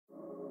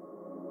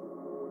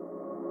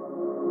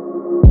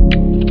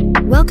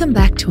Welcome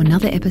back to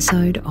another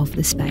episode of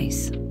The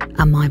Space,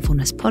 a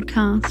mindfulness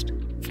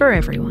podcast for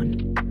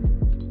everyone.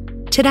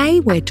 Today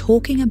we're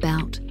talking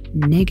about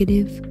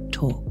negative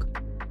talk.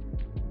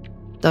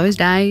 Those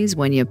days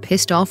when you're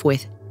pissed off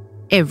with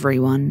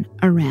everyone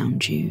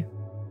around you.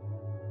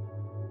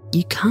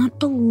 You can't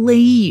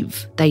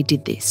believe they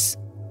did this.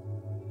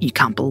 You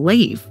can't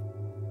believe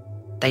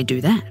they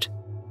do that.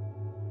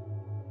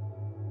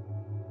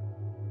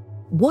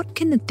 What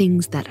can the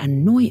things that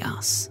annoy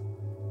us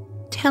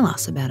tell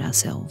us about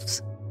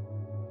ourselves?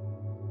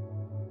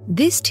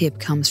 This tip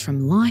comes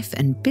from life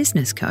and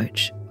business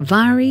coach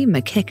Vari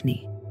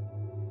McKechnie.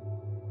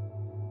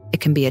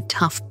 It can be a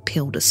tough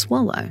pill to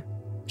swallow,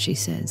 she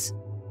says,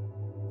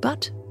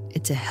 but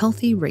it's a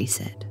healthy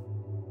reset.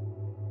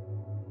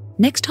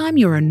 Next time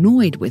you're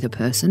annoyed with a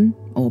person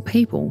or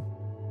people,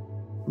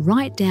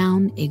 write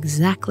down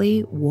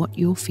exactly what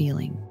you're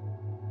feeling.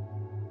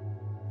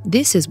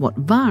 This is what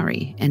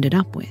Vari ended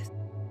up with.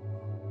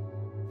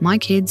 My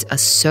kids are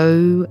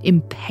so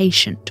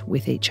impatient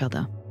with each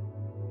other.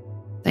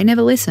 They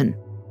never listen.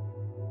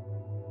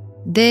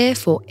 They're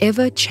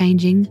forever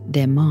changing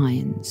their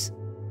minds.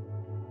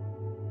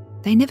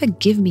 They never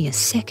give me a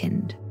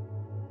second.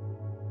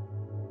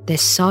 They're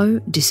so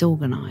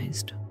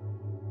disorganised.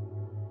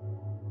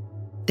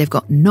 They've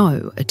got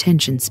no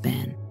attention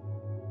span.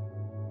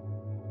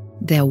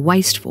 They're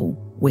wasteful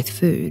with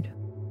food.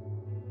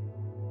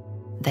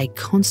 They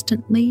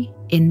constantly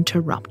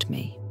interrupt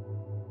me.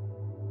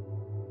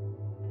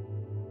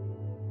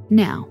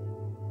 Now,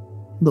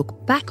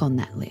 look back on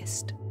that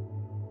list.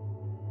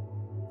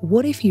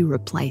 What if you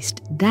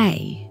replaced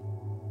they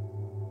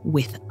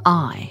with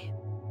I?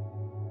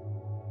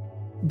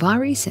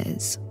 Vari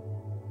says,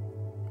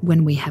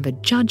 when we have a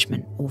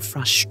judgment or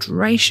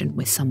frustration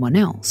with someone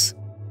else,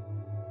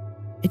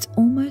 it's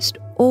almost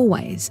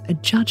always a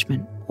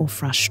judgment or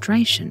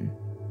frustration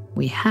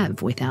we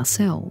have with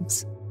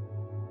ourselves.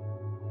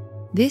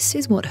 This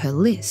is what her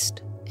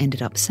list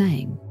ended up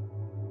saying.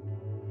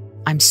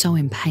 I'm so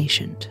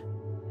impatient.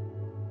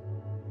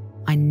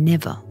 I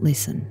never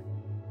listen.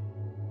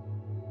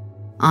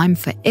 I'm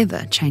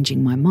forever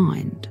changing my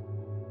mind.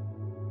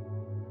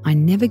 I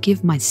never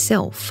give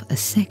myself a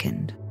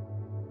second.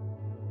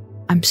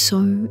 I'm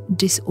so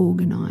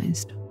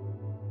disorganised.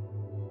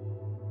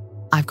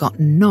 I've got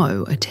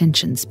no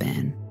attention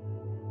span.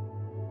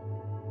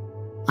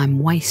 I'm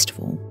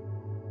wasteful.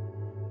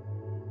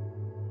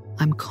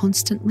 I'm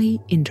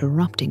constantly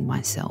interrupting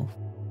myself.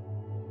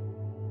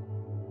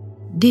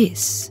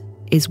 This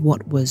is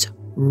what was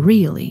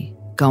really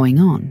going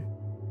on.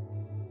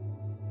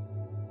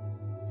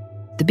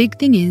 The big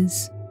thing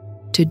is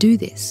to do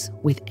this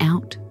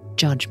without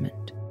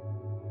judgment.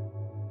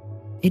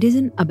 It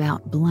isn't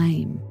about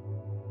blame.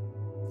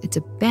 It's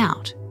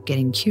about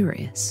getting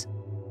curious.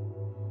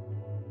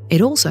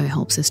 It also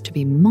helps us to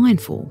be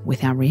mindful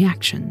with our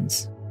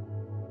reactions.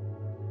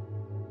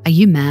 Are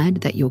you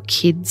mad that your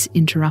kids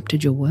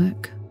interrupted your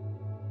work?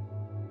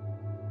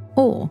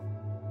 Or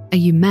are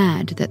you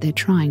mad that they're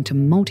trying to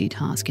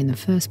multitask in the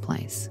first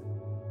place?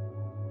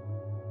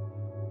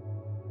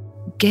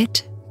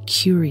 Get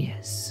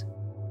curious.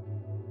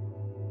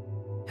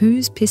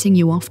 Who's pissing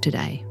you off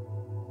today?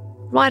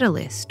 Write a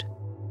list.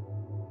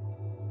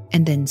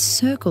 And then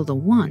circle the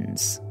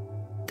ones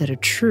that are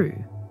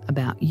true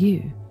about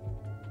you.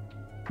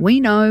 We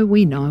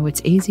know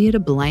it's easier to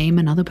blame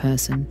another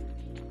person.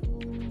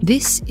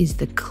 This is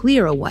the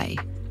clearer way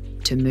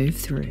to move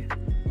through.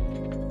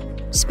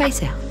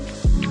 Space out.